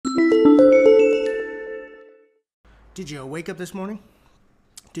Did you wake up this morning?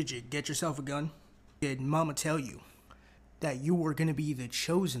 Did you get yourself a gun? Did mama tell you that you were gonna be the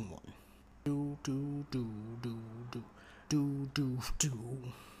chosen one? Do.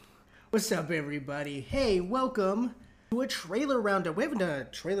 What's up, everybody? Hey, welcome to a trailer roundup. We haven't done a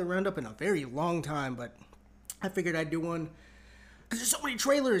trailer roundup in a very long time, but I figured I'd do one. Because there's so many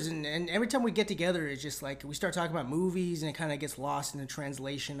trailers, and every time we get together, it's just like we start talking about movies, and it kind of gets lost in the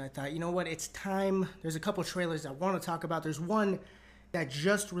translation. I thought, you know what, it's time. There's a couple trailers I want to talk about. There's one that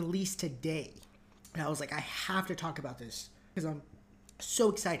just released today, and I was like, I have to talk about this because I'm so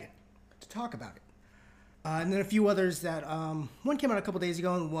excited to talk about it. And then a few others that, one came out a couple days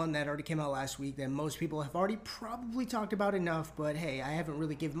ago, and one that already came out last week that most people have already probably talked about enough, but hey, I haven't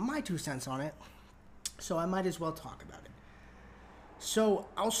really given my 2 cents on it, so I might as well talk about it. So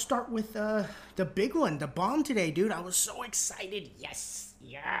I'll start with the big one, the bomb today, dude. I was so excited. Yes.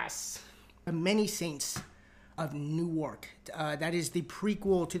 The Many Saints of Newark. That is the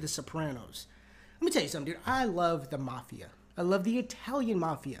prequel to The Sopranos. Let me tell you something, dude. I love the mafia. I love the Italian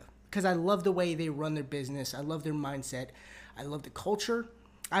mafia because I love the way they run their business. I love their mindset. I love the culture.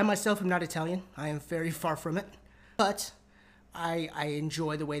 I myself am not Italian. I am very far from it. But I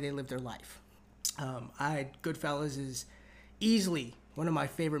enjoy the way they live their life. Goodfellas is easily one of my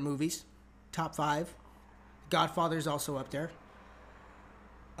favorite movies. Top 5. Godfather's also up there.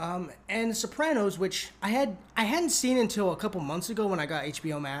 And The Sopranos, which I hadn't seen until a couple months ago when I got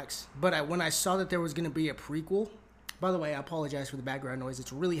HBO Max. But when I saw that there was going to be a prequel, by the way, I apologize for the background noise.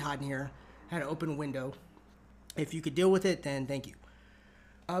 It's really hot in here. I had to open a window. If you could deal with it, then thank you.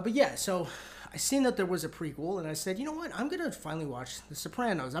 But yeah, so I seen that there was a prequel, and I said, you know what? I'm going to finally watch The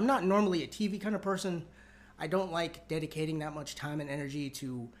Sopranos. I'm not normally a TV kind of person. I don't like dedicating that much time and energy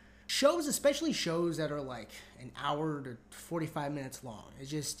to shows, especially shows that are like an hour to 45 minutes long. It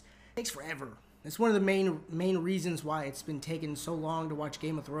just takes forever. It's one of the main reasons why it's been taking so long to watch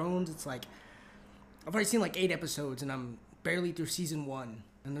Game of Thrones. It's like, I've already seen like 8 episodes and I'm barely through season 1.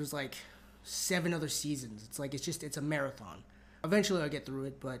 And there's like 7 other seasons. It's like, it's a marathon. Eventually I'll get through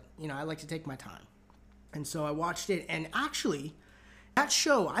it, but you know, I like to take my time. And so I watched it, and actually, that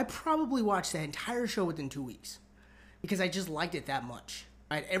show, I probably watched that entire show within 2 weeks because I just liked it that much.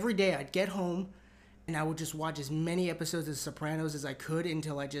 Right? Every day I'd get home and I would just watch as many episodes of The Sopranos as I could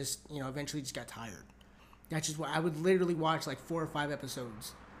until I just, eventually just got tired. That's just what I would literally watch, like 4 or 5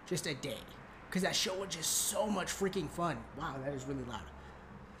 episodes just a day because that show was just so much freaking fun. Wow, that is really loud.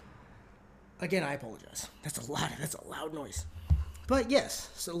 Again, I apologize. That's a loud noise. But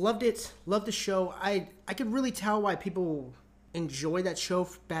yes, so loved it. Loved the show. I could really tell why people enjoy that show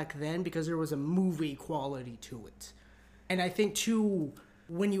back then because there was a movie quality to it. And I think too,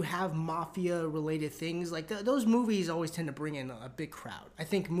 when you have mafia related things like those movies always tend to bring in a big crowd. I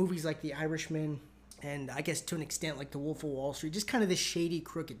think movies like The Irishman and I guess to an extent like The Wolf of Wall Street, just kind of the shady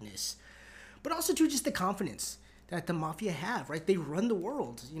crookedness, but also too just the confidence that the mafia have, right? They run the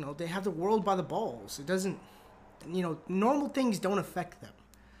world, they have the world by the balls. It doesn't, normal things don't affect them.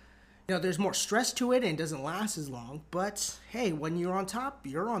 There's more stress to it and it doesn't last as long. But, hey, when you're on top,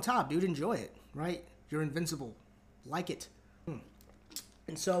 dude. Enjoy it, right? You're invincible. Like it.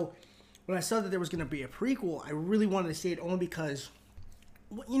 And so, when I saw that there was going to be a prequel, I really wanted to see it only because,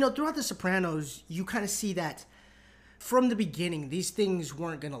 throughout The Sopranos, you kind of see that from the beginning, these things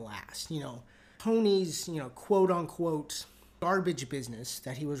weren't going to last. Tony's, quote-unquote garbage business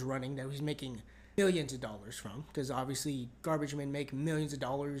that he was running, that he was making millions of dollars from, because obviously garbage men make millions of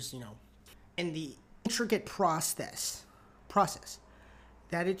dollars, and the intricate process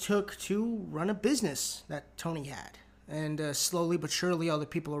that it took to run a business that Tony had. And slowly but surely all the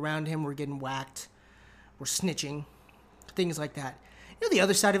people around him were getting whacked, were snitching, things like that. The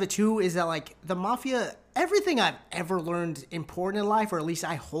other side of it too is that like the mafia, everything I've ever learned important in life, or at least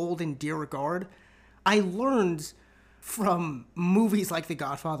I hold in dear regard, I learned from movies like The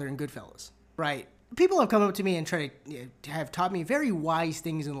Godfather and Goodfellas. Right. People have come up to me and tried to have taught me very wise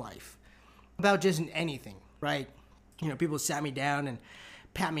things in life about just anything, right? People sat me down and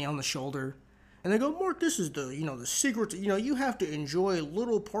pat me on the shoulder and they go, Mark, this is the secret. You have to enjoy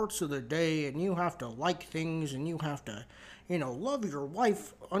little parts of the day and you have to like things and you have to, love your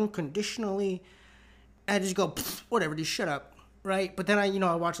wife unconditionally. And I just go, whatever, just shut up. Right. But then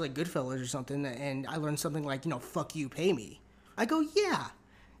I watch like Goodfellas or something and I learned something like, fuck you, pay me. I go, yeah.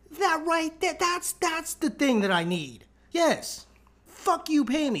 That right there, that's the thing that I need. Yes. Fuck you,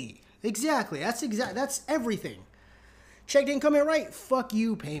 pay me. Exactly. That's everything. Check didn't come in right. Fuck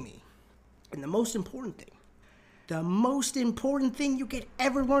you, pay me. And the most important thing you could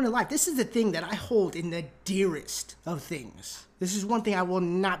ever learn in life. This is the thing that I hold in the dearest of things. This is one thing I will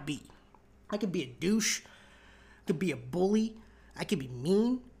not be. I could be a douche. could be a bully, I could be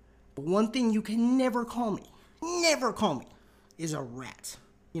mean, but one thing you can never call me, is a rat.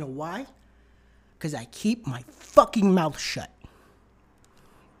 You know why? Because I keep my fucking mouth shut.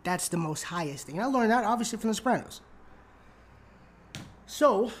 That's the most highest thing. I learned that, obviously, from The Sopranos.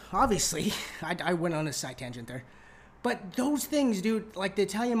 So, obviously, I went on a side tangent there. But those things, dude, like the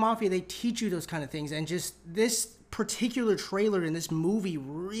Italian Mafia, they teach you those kind of things. And just this particular trailer in this movie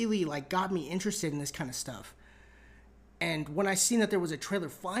really, like, got me interested in this kind of stuff. And when I seen that there was a trailer,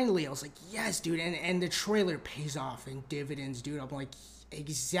 finally, I was like, yes, dude. And the trailer pays off in dividends, dude. I'm like,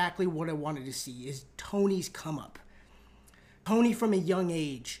 exactly what I wanted to see is Tony's come up. Tony, from a young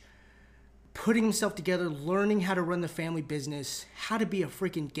age, putting himself together, learning how to run the family business, how to be a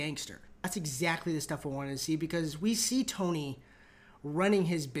freaking gangster. That's exactly the stuff I wanted to see, because we see Tony running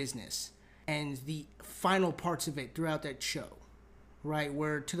his business and the final parts of it throughout that show, right?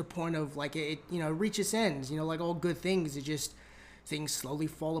 Where to the point of like it reaches ends, like all good things, things slowly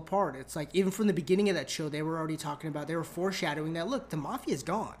fall apart. It's like even from the beginning of that show, they were already talking about, they were foreshadowing that, look, the mafia's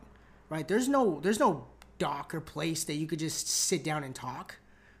gone, right? There's no dock or place that you could just sit down and talk.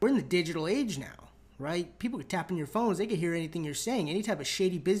 We're in the digital age now, right? People can tap in your phones. They can hear anything you're saying. Any type of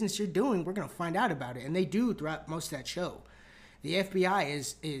shady business you're doing, we're going to find out about it. And they do throughout most of that show. The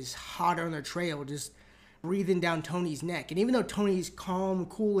FBI is hot on their trail, just breathing down Tony's neck. And even though Tony's calm,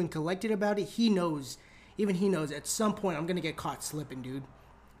 cool, and collected about it, he knows at some point I'm going to get caught slipping, dude.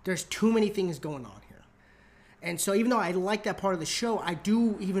 There's too many things going on here. And so even though I like that part of the show,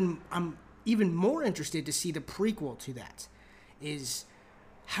 I'm even more interested to see the prequel to that, is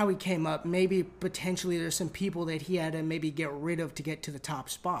how he came up. Maybe potentially there's some people that he had to maybe get rid of to get to the top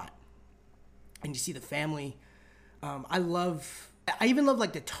spot. And you see the family. I even love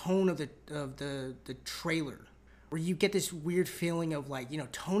like the tone of the trailer, where you get this weird feeling of like,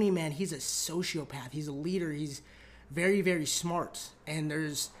 Tony, man, he's a sociopath. He's a leader. He's very, very smart. And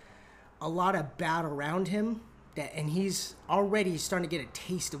there's a lot of bad around him and he's already starting to get a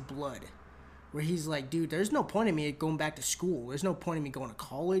taste of blood. Where he's like, dude, there's no point in me going back to school. There's no point in me going to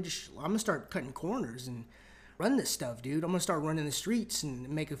college. I'm going to start cutting corners and run this stuff, dude. I'm going to start running the streets and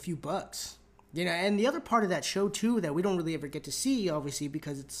make a few bucks. And the other part of that show, too, that we don't really ever get to see, obviously,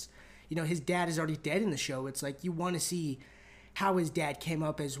 because it's, his dad is already dead in the show. It's like you want to see how his dad came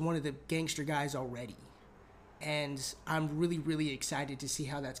up as one of the gangster guys already. And I'm really, really excited to see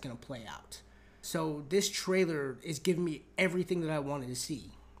how that's going to play out. So this trailer is giving me everything that I wanted to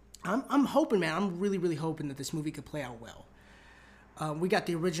see. I'm hoping, man. I'm really, really hoping that this movie could play out well. We got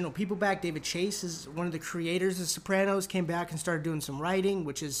the original people back. David Chase is one of the creators of Sopranos, came back and started doing some writing,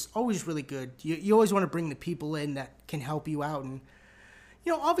 which is always really good. You always want to bring the people in that can help you out. And,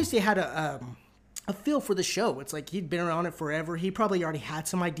 obviously had a feel for the show. It's like he'd been around it forever. He probably already had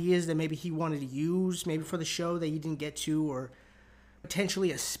some ideas that maybe he wanted to use, maybe for the show that he didn't get to, or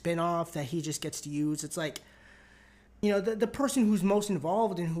potentially a spin-off that he just gets to use. It's like, the person who's most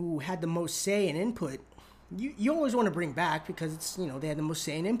involved and who had the most say and input, you always want to bring back, because it's, they had the most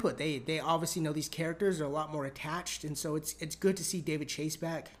say and input. They obviously know these characters, are a lot more attached, and so it's good to see David Chase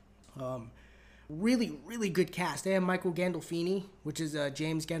back. Really, really good cast. They have Michael Gandolfini, which is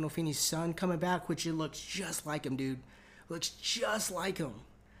James Gandolfini's son, coming back, which it looks just like him, dude. Looks just like him.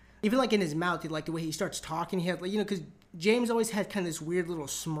 Even like in his mouth, like the way he starts talking, he had, like, because James always had kind of this weird little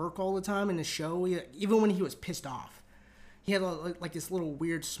smirk all the time in the show, even when he was pissed off. He had like this little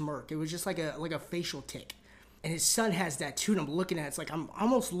weird smirk. It was just like a facial tic. And his son has that too, and I'm looking at it. It's like I'm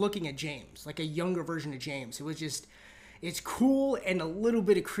almost looking at James, like a younger version of James. It's cool and a little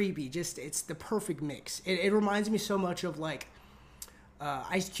bit of creepy. It's the perfect mix. It reminds me so much of like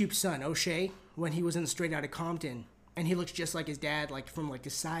Ice Cube's son, O'Shea, when he was in Straight Outta Compton. And he looks just like his dad, like from the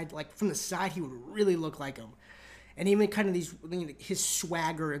side, he would really look like him. And even kind of his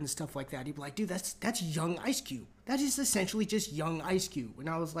swagger and stuff like that. He'd be like, dude, that's young Ice Cube. That is essentially just young Ice Cube. And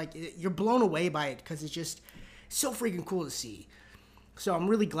I was like, you're blown away by it, because it's just so freaking cool to see. So I'm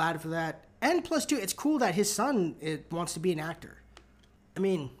really glad for that. And plus, too, it's cool that his son wants to be an actor. I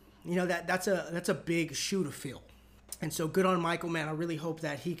mean, that's a big shoe to fill. And so good on Michael, man. I really hope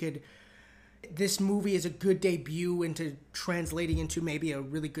that this movie is a good debut into translating into maybe a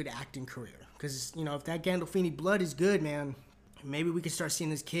really good acting career. Because, if that Gandolfini blood is good, man, maybe we could start seeing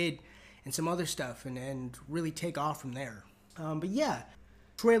this kid and some other stuff and really take off from there. But yeah,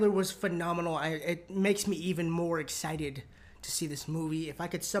 trailer was phenomenal. It makes me even more excited to see this movie.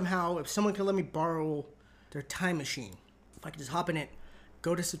 If someone could let me borrow their time machine, if I could just hop in it,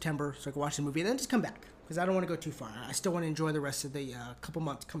 go to September so I can watch the movie, and then just come back. Because I don't want to go too far. I still want to enjoy the rest of the couple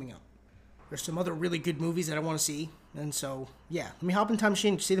months coming up. There's some other really good movies that I want to see. And so, yeah, let me hop in time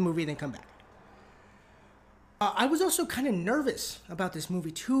machine, see the movie, then come back. I was also kind of nervous about this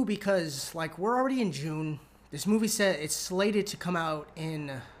movie too because like we're already in June. This movie said it's slated to come out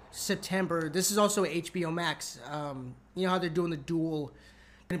in September. This is also HBO Max. You know how they're doing the dual,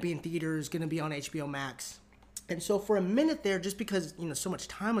 going to be in theaters, going to be on HBO Max. And so for a minute there, just because so much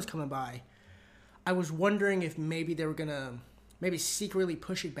time was coming by, I was wondering if maybe they were gonna maybe secretly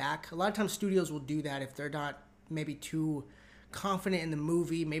push it back. A lot of times studios will do that if they're not maybe too confident in the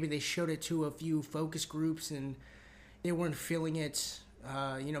movie. Maybe they showed it to a few focus groups and they weren't feeling it.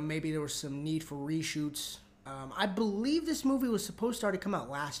 Maybe there was some need for reshoots. I believe this movie was supposed to already come out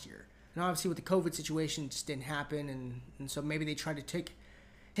last year. And obviously with the COVID situation, it just didn't happen. And so maybe they tried to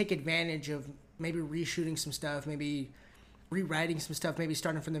take advantage of maybe reshooting some stuff, maybe rewriting some stuff, maybe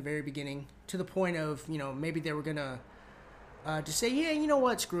starting from the very beginning to the point of, maybe they were going to just say, yeah, you know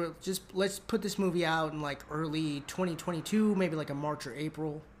what, screw it. Just let's put this movie out in like early 2022, maybe like a March or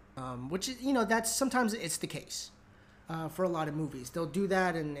April, which is, that's sometimes it's the case for a lot of movies. They'll do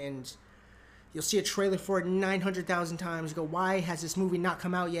that and you'll see a trailer for it 900,000 times. You go, why has this movie not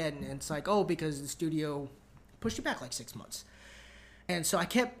come out yet? And it's like, oh, because the studio pushed it back like 6 months. And so I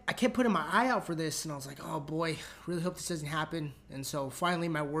kept putting my eye out for this, and I was like, oh boy, really hope this doesn't happen. And so finally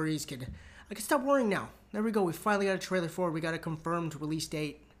my worries I could stop worrying now. There we go. We finally got a trailer for it. We got a confirmed release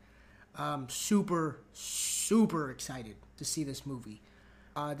date. Super, super excited to see this movie.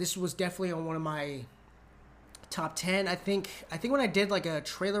 This was definitely on one of my top 10. I think when I did like a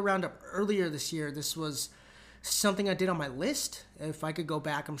trailer roundup earlier this year, this was something I did on my list. If I could go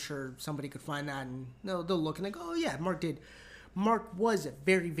back, I'm sure somebody could find that and they'll look and they go, oh yeah, Mark did. Mark was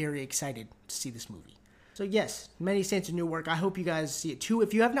very, very excited to see this movie. So yes, Many Saints of Newark. I hope you guys see it too.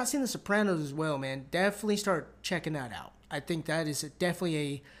 If you have not seen The Sopranos as well, man, definitely start checking that out. I think that is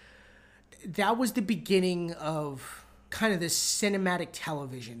definitely that was the beginning of kind of this cinematic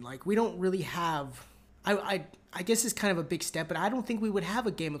television. Like we don't really have, I guess it's kind of a big step, but I don't think we would have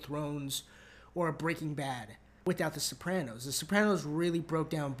a Game of Thrones or a Breaking Bad without The Sopranos. The Sopranos really broke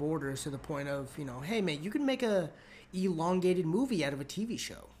down borders to the point of, hey man, you can make a elongated movie out of a TV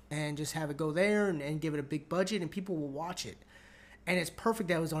show and just have it go there and give it a big budget and people will watch it. And it's perfect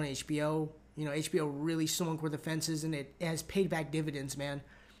that it was on HBO. HBO really swung for the fences and it has paid back dividends, man.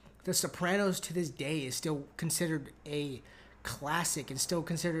 The Sopranos to this day is still considered a classic and still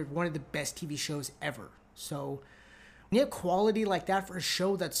considered one of the best TV shows ever. So when you have quality like that for a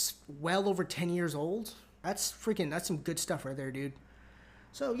show that's well over 10 years old, that's some good stuff right there, dude.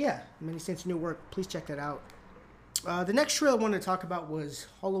 So yeah, Many Saints of Newark, please check that out. The next trailer I wanted to talk about was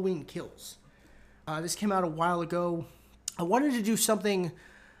Halloween Kills. This came out a while ago. I wanted to do something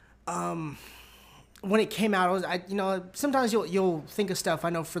when it came out. Sometimes you'll think of stuff.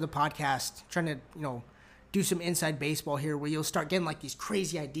 I know for the podcast, trying to do some inside baseball here, where you'll start getting like these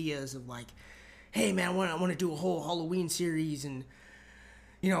crazy ideas of like, hey man, I want to do a whole Halloween series and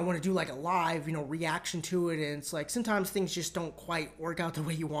I want to do like a live, reaction to it. And it's like, sometimes things just don't quite work out the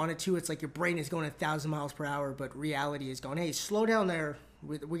way you want it to. It's like your brain is going 1,000 miles per hour, but reality is going, hey, slow down there.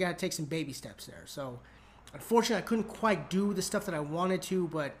 We got to take some baby steps there. So unfortunately, I couldn't quite do the stuff that I wanted to,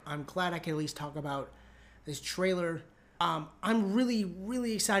 but I'm glad I can at least talk about this trailer. I'm really,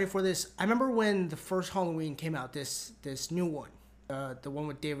 really excited for this. I remember when the first Halloween came out, this new one, the one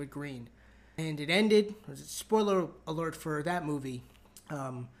with David Green, and it ended, spoiler alert for that movie,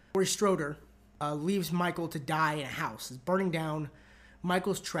 Laurie Strode leaves Michael to die in a house. It's burning down.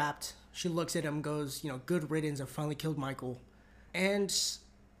 Michael's trapped. She looks at him, goes, good riddance. I finally killed Michael. And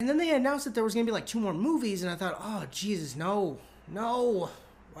then they announced that there was going to be like 2 more movies. And I thought, oh, Jesus, no.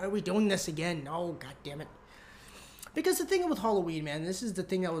 Why are we doing this again? No, God damn it. Because the thing with Halloween, man, this is the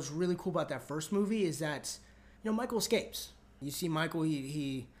thing that was really cool about that first movie is that, Michael escapes. You see Michael,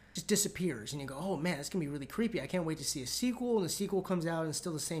 he just disappears, and you go, oh man, that's gonna be really creepy. I can't wait to see a sequel, and the sequel comes out and it's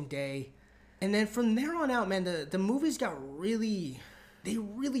still the same day. And then from there on out, man, the movies they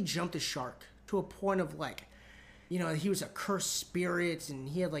really jumped the shark to a point of like, he was a cursed spirit, and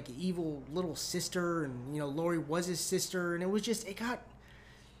he had like an evil little sister, and Laurie was his sister, and it was just, it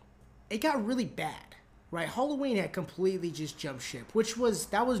got really bad, right? Halloween had completely just jumped ship,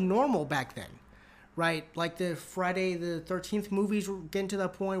 that was normal back then. Right, like the Friday the 13th movies were getting to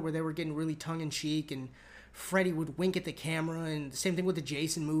that point where they were getting really tongue-in-cheek and Freddy would wink at the camera, and the same thing with the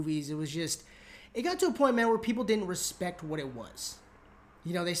Jason movies. It got to a point, man, where people didn't respect what it was.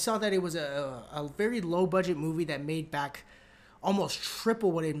 They saw that it was a very low-budget movie that made back almost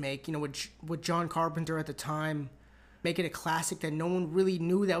triple what it'd make, with John Carpenter at the time, make it a classic that no one really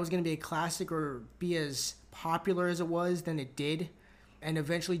knew that was going to be a classic or be as popular as it was than it did. And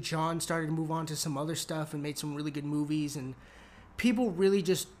eventually John started to move on to some other stuff and made some really good movies. And people really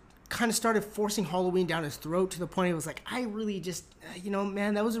just kind of started forcing Halloween down his throat to the point he was like, I really just,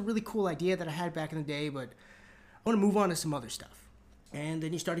 man, that was a really cool idea that I had back in the day, but I want to move on to some other stuff. And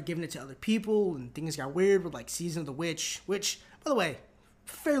then he started giving it to other people, and things got weird with like Season of the Witch, which, by the way,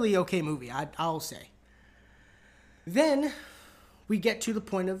 fairly okay movie, I'll say. Then we get to the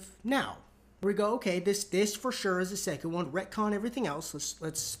point of now. We go, okay, this for sure is the second one. Retcon everything else.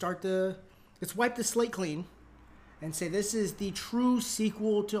 Let's wipe the slate clean and say this is the true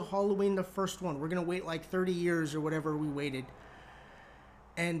sequel to Halloween, the first one. We're gonna wait like 30 years or whatever we waited.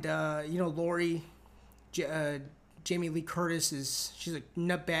 And Laurie, Jamie Lee Curtis she's a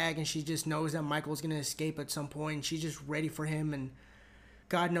nutbag, and she just knows that Michael's gonna escape at some point. She's just ready for him, and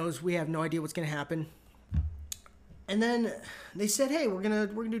God knows we have no idea what's gonna happen. And then they said, hey, we're gonna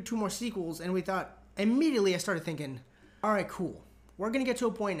do 2 more sequels, and we thought, immediately I started thinking, all right, cool. We're gonna get to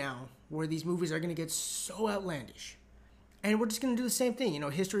a point now where these movies are gonna get so outlandish, and we're just gonna do the same thing.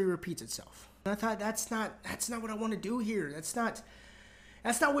 History repeats itself. And I thought that's not what I want to do here. That's not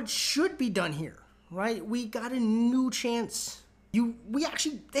what should be done here, right? We got a new chance.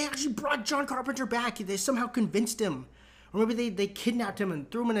 They actually brought John Carpenter back. They somehow convinced him, or maybe they kidnapped him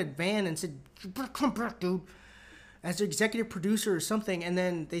and threw him in a van and said, come back, dude, as their executive producer or something. And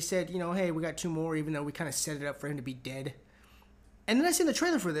then they said, hey, we got 2 more, even though we kind of set it up for him to be dead. And then I seen the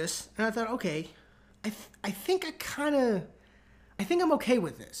trailer for this, and I thought, okay, I think I'm okay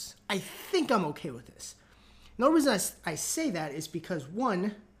with this. I think I'm okay with this. And the only reason I say that is because,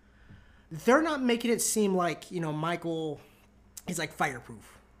 one, they're not making it seem like, Michael is like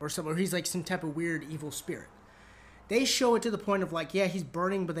fireproof or something, or he's like some type of weird evil spirit. They show it to the point of like, yeah, he's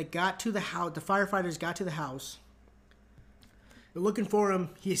burning, but they got to the house, the firefighters got to the house. They're looking for him.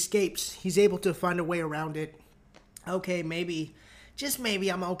 He escapes. He's able to find a way around it. Okay, maybe, just maybe,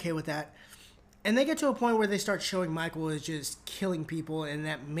 I'm okay with that. And they get to a point where they start showing Michael is just killing people, and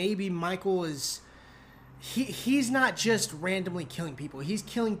that maybe Michael is... He's not just randomly killing people. He's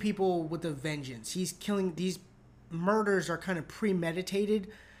killing people with a vengeance. He's killing... These murders are kind of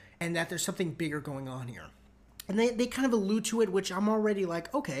premeditated, and that there's something bigger going on here. And they kind of allude to it, which I'm already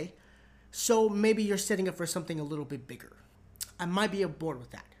like, okay, so maybe you're setting up for something a little bit bigger. I might be aboard with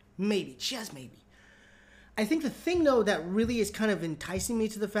that. Maybe, just maybe. I think the thing, though, that really is kind of enticing me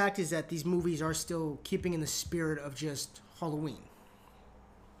to the fact is that these movies are still keeping in the spirit of just Halloween.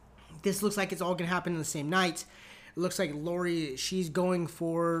 This looks like it's all going to happen in the same night. It looks like Laurie, she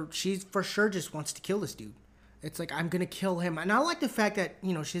for sure just wants to kill this dude. It's like, I'm going to kill him. And I like the fact that,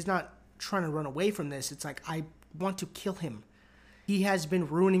 she's not trying to run away from this. It's like, I want to kill him. He has been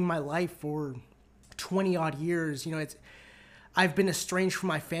ruining my life for 20 odd years. I've been estranged from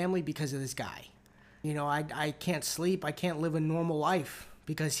my family because of this guy. I can't sleep. I can't live a normal life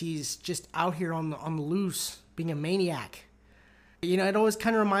because he's just out here on the loose being a maniac. It always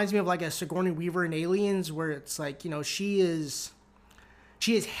kind of reminds me of like a Sigourney Weaver in Aliens, where it's like, she is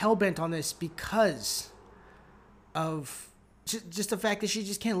hell-bent on this because of just the fact that she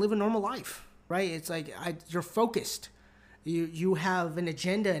just can't live a normal life, right? It's like, you're focused. You have an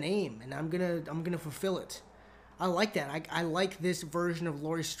agenda and aim, and I'm gonna fulfill it. I like that. I like this version of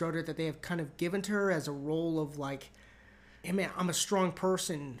Laurie Strode that they have kind of given to her as a role of like, hey man, I'm a strong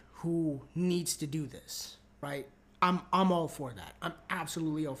person who needs to do this, right? I'm all for that. I'm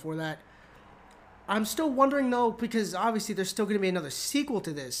absolutely all for that. I'm still wondering though, because obviously there's still going to be another sequel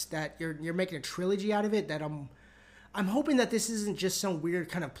to this, that you're making a trilogy out of it, that I'm hoping that this isn't just some weird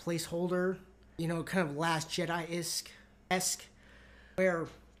kind of placeholder, kind of Last Jedi-esque, where,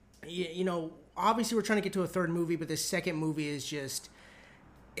 obviously we're trying to get to a third movie, but this second movie is just,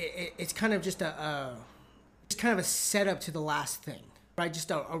 it's kind of just a setup to the last thing, right?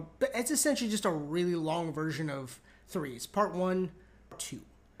 It's essentially just a really long version of 3. It's part 1, part 2,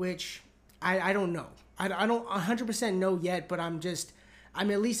 which I don't know. I don't 100% know yet, but I'm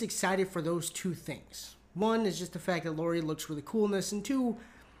at least excited for those 2 things. 1 is just the fact that Laurie looks really cool in this, and 2,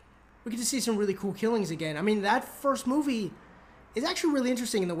 we get to see some really cool killings again. I mean, that first movie is actually really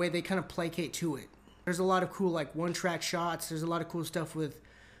interesting in the way they kind of placate to it. There's a lot of cool, like, one-track shots. There's a lot of cool stuff with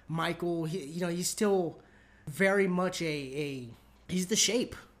Michael. He's still very much he's the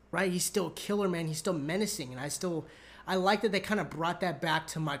Shape, right? He's still a killer, man. He's still menacing, and I like that they kind of brought that back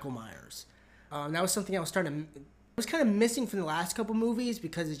to Michael Myers. That was something I was kind of missing from the last couple movies,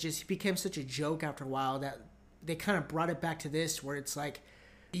 because it just became such a joke after a while that they kind of brought it back to this, where it's like,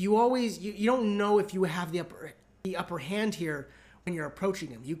 you don't know if you have the upper hand here when you're approaching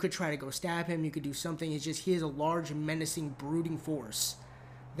him. You could try to go stab him. You could do something. It's just, he is a large, menacing, brooding force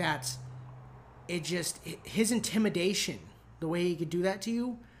that his intimidation, the way he could do that to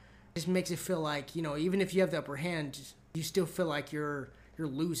you, just makes it feel like, even if you have the upper hand, you still feel like you're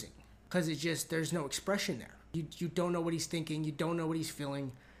losing. because it's just, there's no expression there. You don't know what he's thinking. You don't know what he's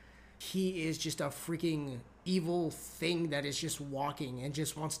feeling. He is just a freaking evil thing that is just walking and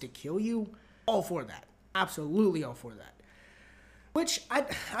just wants to kill you. All for that. Absolutely all for that. Which, I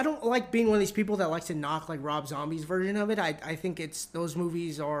don't like being one of these people that likes to knock like Rob Zombie's version of it. I think it's, those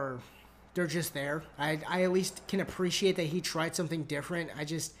movies are, they're just there. I at least can appreciate that he tried something different.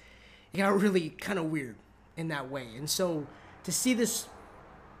 It got really kind of weird in that way. And so to see this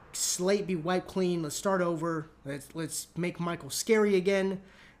slate be wiped clean, let's start over. Let's make Michael scary again.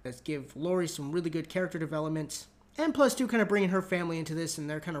 Let's give Laurie some really good character development. And plus two, kind of bringing her family into this, and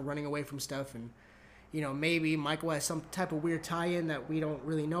they're kind of running away from stuff. And, you know, maybe Michael has some type of weird tie-in that we don't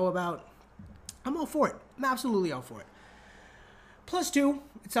really know about. I'm all for it. I'm absolutely all for it. Plus two,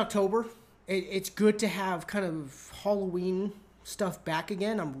 it's October. It's good to have kind of Halloween stuff back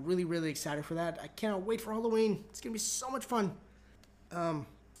again. I'm really, really excited for that. I cannot wait for Halloween. It's going to be so much fun.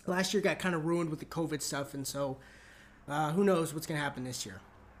 Last year got kind of ruined with the COVID stuff, and so who knows what's going to happen this year.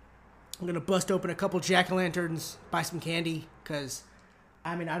 I'm going to bust open a couple jack-o'-lanterns, buy some candy, because,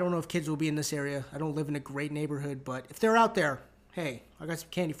 I mean, I don't know if kids will be in this area. I don't live in a great neighborhood, but if they're out there, hey, I got some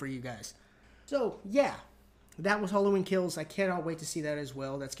candy for you guys. So, yeah, that was Halloween Kills. I cannot wait to see that as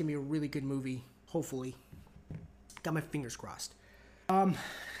well. That's going to be a really good movie, hopefully. Got my fingers crossed. And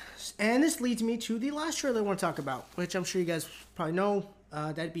this leads me to the last trailer I want to talk about, which I'm sure you guys probably know.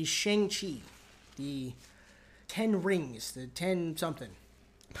 That'd be Shang-Chi, the 10 rings, the 10 something.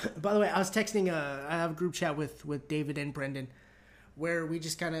 By the way, I was texting, I have a group chat with David and Brendan, where we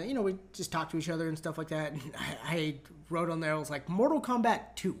just kind of, you know, we just talk to each other and stuff like that. And I wrote on there, I was like, Mortal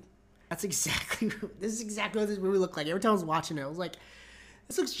Kombat 2. This is exactly what this movie looked like. Every time I was watching it, I was like,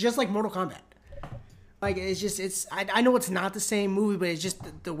 this looks just like Mortal Kombat. Like, I know it's not the same movie, but it's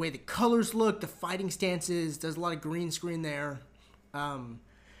just the way the colors look, the fighting stances, there's a lot of green screen there.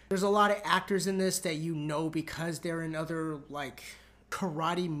 There's a lot of actors in this that you know because they're in other, like,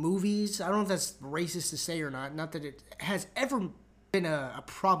 karate movies. I don't know if that's racist to say or not. Not that it has ever been a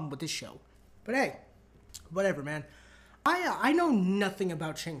problem with this show. But hey, whatever, man. I know nothing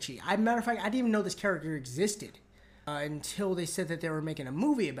about Shang-Chi. Matter of fact, I didn't even know this character existed until they said that they were making a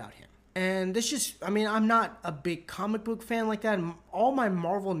movie about him. And this just, I mean, I'm not a big comic book fan like that. All my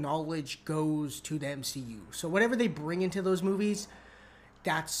Marvel knowledge goes to the MCU. So whatever they bring into those movies,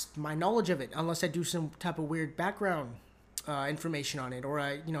 that's my knowledge of it. Unless I do some type of weird background information on it, or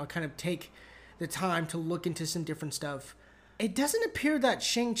I kind of take the time to look into some different stuff. It doesn't appear that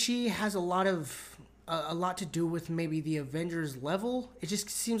Shang-Chi has a lot to do with maybe the Avengers level. It just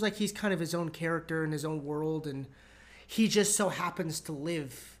seems like he's kind of his own character in his own world, and he just so happens to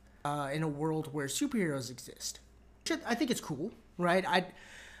live in a world where superheroes exist. I think it's cool, right? I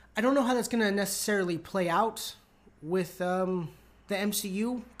don't know how that's going to necessarily play out with the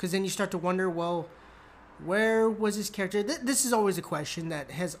MCU, because then you start to wonder, well, where was his character? This is always a question that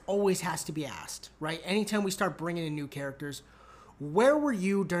always has to be asked, right? Anytime we start bringing in new characters, where were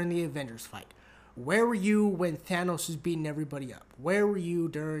you during the Avengers fight? Where were you when Thanos was beating everybody up? Where were you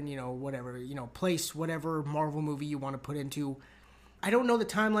during, place whatever Marvel movie you want to put into? I don't know the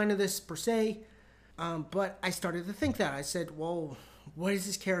timeline of this per se, but I started to think that. I said, well, what does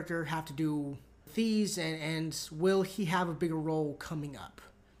this character have to do with these, and will he have a bigger role coming up?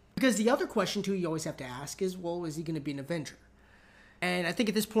 Because the other question, too, you always have to ask is, well, is he going to be an Avenger? And I think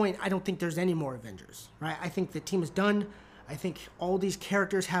at this point, I don't think there's any more Avengers, right? I think the team is done. I think all these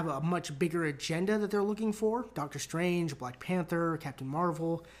characters have a much bigger agenda that they're looking for. Doctor Strange, Black Panther, Captain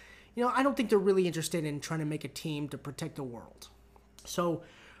Marvel. I don't think they're really interested in trying to make a team to protect the world. So when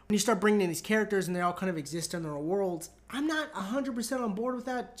you start bringing in these characters and they all kind of exist in their own worlds, I'm not 100% on board with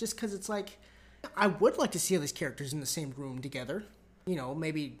that, just because it's like, I would like to see all these characters in the same room together.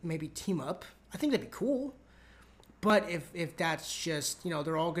 Maybe team up. I think that'd be cool. But if that's just,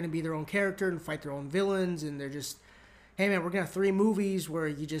 they're all going to be their own character and fight their own villains, and they're just, hey man, we're going to have 3 movies where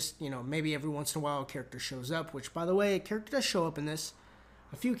you just, maybe every once in a while a character shows up, which, by the way, a character does show up in this,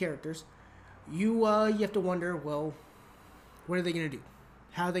 a few characters. You have to wonder, well, what are they going to do?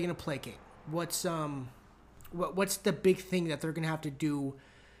 How are they going to placate? What's the big thing that they're going to have to do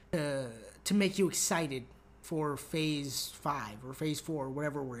to make you excited for Phase 5 or Phase 4,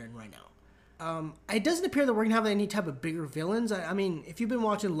 whatever we're in right now? It doesn't appear that we're going to have any type of bigger villains. I mean, if you've been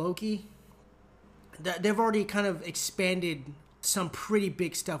watching Loki, they've already kind of expanded some pretty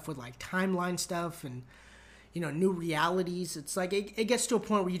big stuff with, like, timeline stuff and, new realities. It's like, it gets to a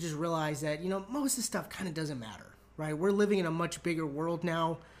point where you just realize that, most of the stuff kind of doesn't matter, right? We're living in a much bigger world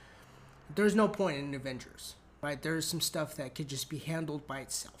now. There's no point in Avengers, right? There's some stuff that could just be handled by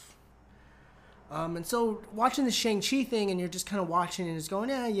itself. And so watching the Shang-Chi thing, and you're just kind of watching and it's going,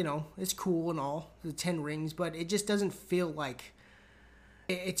 yeah, you know, it's cool and all, the 10 rings, but it just doesn't feel like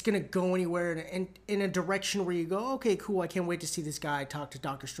it's going to go anywhere in a direction where you go, okay, cool, I can't wait to see this guy talk to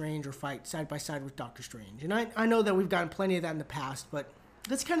Doctor Strange or fight side by side with Doctor Strange. And I know that we've gotten plenty of that in the past, but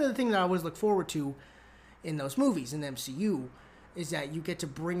that's kind of the thing that I always look forward to in those movies, in the MCU, is that you get to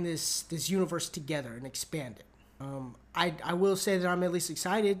bring this universe together and expand it. I will say that I'm at least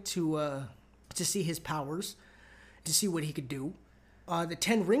excited to see his powers, to see what he could do. The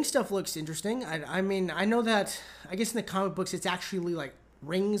 10 ring stuff looks interesting. I mean, I know that, I guess in the comic books, it's actually like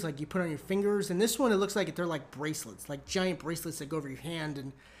rings, like you put on your fingers. And this one, it looks like they're like bracelets, like giant bracelets that go over your hand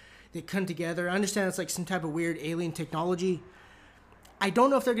and they come together. I understand it's like some type of weird alien technology. I don't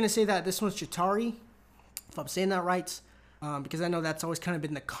know if they're going to say that this one's Chitauri, if I'm saying that right, because I know that's always kind of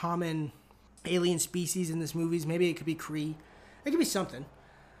been the common alien species in this movies. Maybe it could be Kree. It could be something.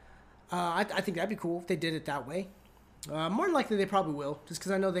 I think that'd be cool if they did it that way. More than likely, they probably will, just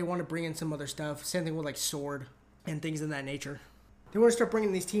because I know they want to bring in some other stuff. Same thing with like Sword and things of that nature. They want to start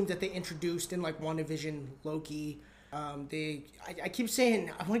bringing these teams that they introduced in like WandaVision, Loki. I keep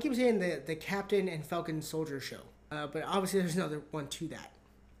saying, I want to keep saying the Captain and Falcon Soldier show, but obviously there's another one to that.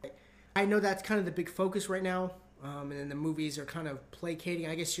 I know that's kind of the big focus right now, and then the movies are kind of placating.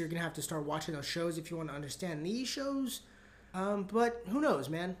 I guess you're gonna have to start watching those shows if you want to understand these shows. But who knows,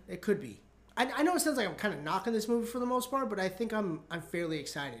 man? It could be. I know it sounds like I'm kind of knocking this movie for the most part, but I think I'm fairly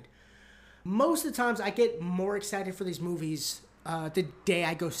excited. Most of the times, I get more excited for these movies the day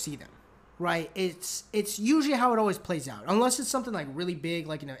I go see them. Right? It's usually how it always plays out, unless it's something like really big,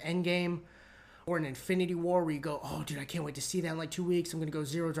 like in an Endgame or an Infinity War, where you go, oh, dude, I can't wait to see that in like 2 weeks. I'm gonna go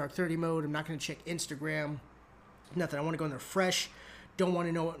Zero Dark 30 mode. I'm not gonna check Instagram. Nothing. I want to go in there fresh. Don't want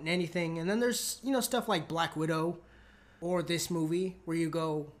to know anything. And then there's stuff like Black Widow. Or this movie where you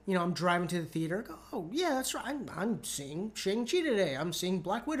go, I'm driving to the theater. Go, oh, yeah, that's right. I'm seeing Shang-Chi today. I'm seeing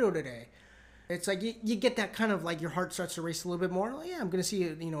Black Widow today. It's like you get that kind of like your heart starts to race a little bit more. Like, yeah, I'm going to see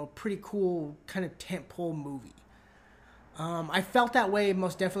a pretty cool kind of tentpole movie. I felt that way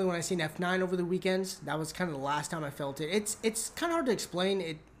most definitely when I seen F9 over the weekends. That was kind of the last time I felt it. It's kind of hard to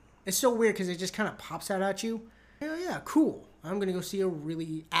explain. It's so weird because it just kind of pops out at you. Yeah, cool. I'm going to go see a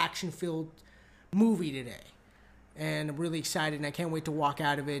really action-filled movie today. And I'm really excited, and I can't wait to walk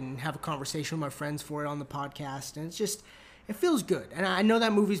out of it and have a conversation with my friends for it on the podcast. And it feels good. And I know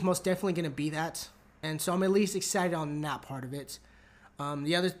that movie's most definitely going to be that. And so I'm at least excited on that part of it.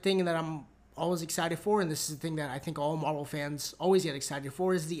 The other thing that I'm always excited for, and this is the thing that I think all Marvel fans always get excited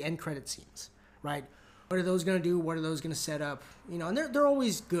for, is the end credit scenes, right? What are those going to do? What are those going to set up? And they're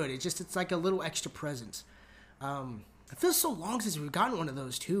always good. It's like a little extra presence. It feels so long since we've gotten one of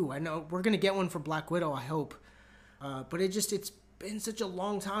those, too. I know we're going to get one for Black Widow, I hope. But it's been such a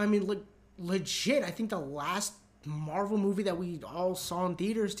long time. I mean, legit, I think the last Marvel movie that we all saw in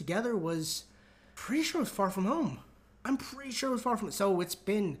theaters together was, pretty sure it was Far From Home. I'm pretty sure it was Far From Home. So it's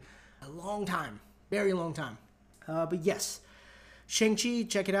been a long time. Very long time. But yes, Shang-Chi,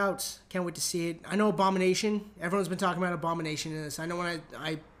 check it out. Can't wait to see it. I know Abomination. Everyone's been talking about Abomination in this. I know when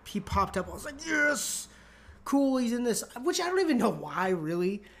he popped up, I was like, yes! Cool, he's in this. Which I don't even know why,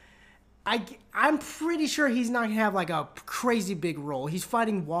 really. I'm pretty sure he's not going to have like a crazy big role. He's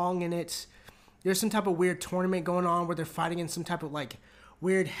fighting Wong in it. There's some type of weird tournament going on where they're fighting in some type of like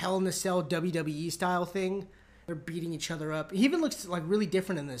weird Hell in a Cell WWE style thing. They're beating each other up. He even looks like really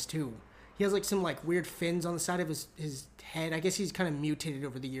different in this too. He has like some like weird fins on the side of his head. I guess he's kind of mutated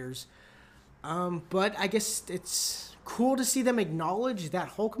over the years. But I guess it's cool to see them acknowledge that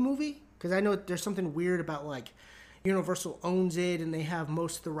Hulk movie. Because I know there's something weird about like Universal owns it and they have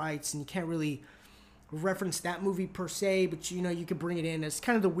most of the rights and you can't really reference that movie per se, but you could bring it in. It's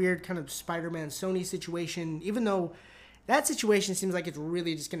kind of the weird kind of Spider-Man Sony situation, even though that situation seems like it's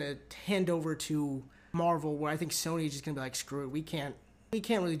really just going to hand over to Marvel, where I think Sony is just going to be like, screw it, we can't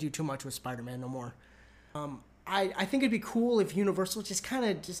really do too much with Spider-Man no more. I think it'd be cool if Universal just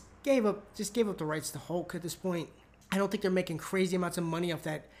gave up the rights to Hulk at this point. I don't think they're making crazy amounts of money off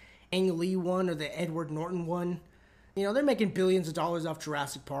that Ang Lee one or the Edward Norton one. They're making billions of dollars off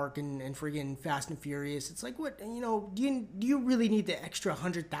Jurassic Park and friggin' Fast and Furious. It's like, what, do you really need the extra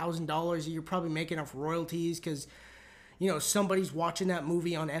 $100,000 that you're probably making off royalties because, somebody's watching that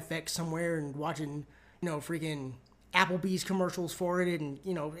movie on FX somewhere and watching, friggin' Applebee's commercials for it and,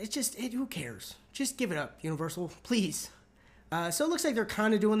 it's just, who cares? Just give it up, Universal, please. So it looks like they're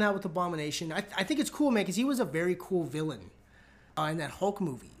kind of doing that with Abomination. I think it's cool, man, because he was a very cool villain in that Hulk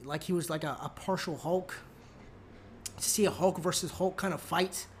movie. Like, he was like a partial Hulk. To see a Hulk versus Hulk kind of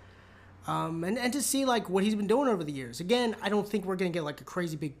fight, and to see like what he's been doing over the years. Again, I don't think we're gonna get like a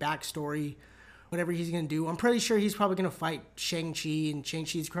crazy big backstory whatever he's going to do. I'm pretty sure he's probably going to fight Shang-Chi, and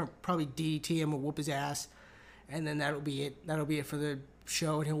Shang-Chi's probably DDT him or whoop his ass. And then that'll be it. That'll be it for the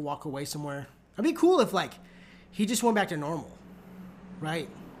show, and he'll walk away somewhere. It'd be cool if, like, he just went back to normal, right?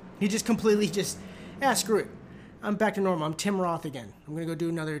 He just completely screw it. I'm back to normal. I'm Tim Roth again. I'm going to go do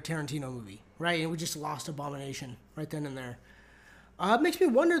another Tarantino movie, right? And we just lost Abomination right then and there. It makes me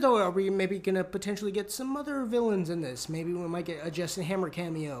wonder, though, are we maybe going to potentially get some other villains in this? Maybe we might get a Justin Hammer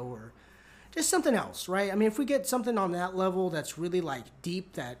cameo or just something else, right? I mean, if we get something on that level that's really, like,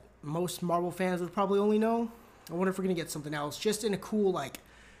 deep that most Marvel fans would probably only know, I wonder if we're going to get something else just in a cool, like,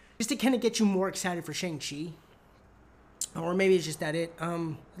 just to kind of get you more excited for Shang-Chi. Or maybe it's just that it.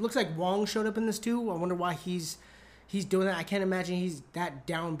 It looks like Wong showed up in this, too. I wonder why he's doing that. I can't imagine he's that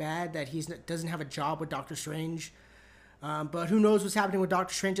down bad that he doesn't have a job with Doctor Strange. But who knows what's happening with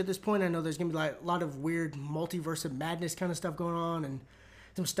Doctor Strange at this point. I know there's going to be like a lot of weird multiverse of madness kind of stuff going on, and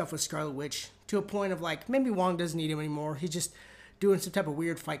some stuff with Scarlet Witch, to a point of like, maybe Wong doesn't need him anymore. He's just doing some type of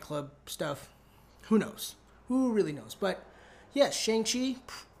weird Fight Club stuff. Who knows? Who really knows? But yes, Shang-Chi,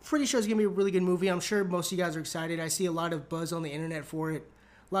 pretty sure it's going to be a really good movie. I'm sure most of you guys are excited. I see a lot of buzz on the internet for it.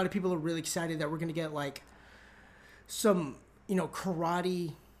 A lot of people are really excited that we're going to get like some,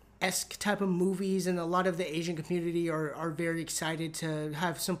 karate-esque type of movies, and a lot of the Asian community are very excited to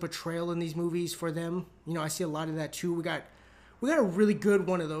have some portrayal in these movies for them. I see a lot of that too. We got a really good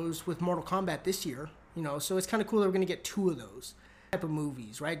one of those with Mortal Kombat this year, so it's kind of cool that we're going to get 2 of those type of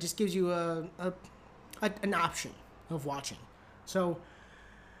movies, right? Just gives you an option of watching. So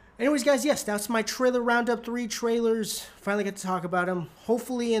anyways, guys, yes, that's my trailer roundup. 3 trailers. Finally get to talk about them.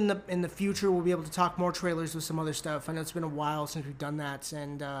 Hopefully in the future we'll be able to talk more trailers with some other stuff. I know it's been a while since we've done that.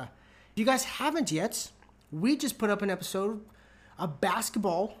 And if you guys haven't yet, we just put up an episode, a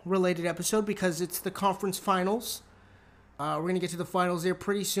basketball-related episode, because it's the conference finals. We're going to get to the finals there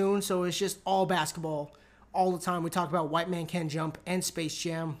pretty soon, so it's just all basketball all the time. We talk about White Man Can't Jump and Space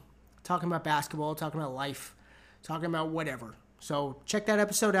Jam, talking about basketball, talking about life, talking about whatever. So check that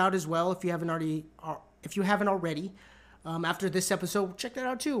episode out as well if you haven't already. After this episode, check that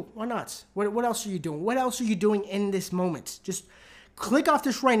out too. Why not? What else are you doing? What else are you doing in this moment? Just click off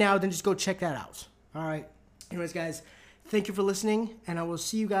this right now, then just go check that out. All right. Anyways, guys, thank you for listening, and I will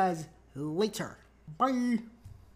see you guys later. Bye.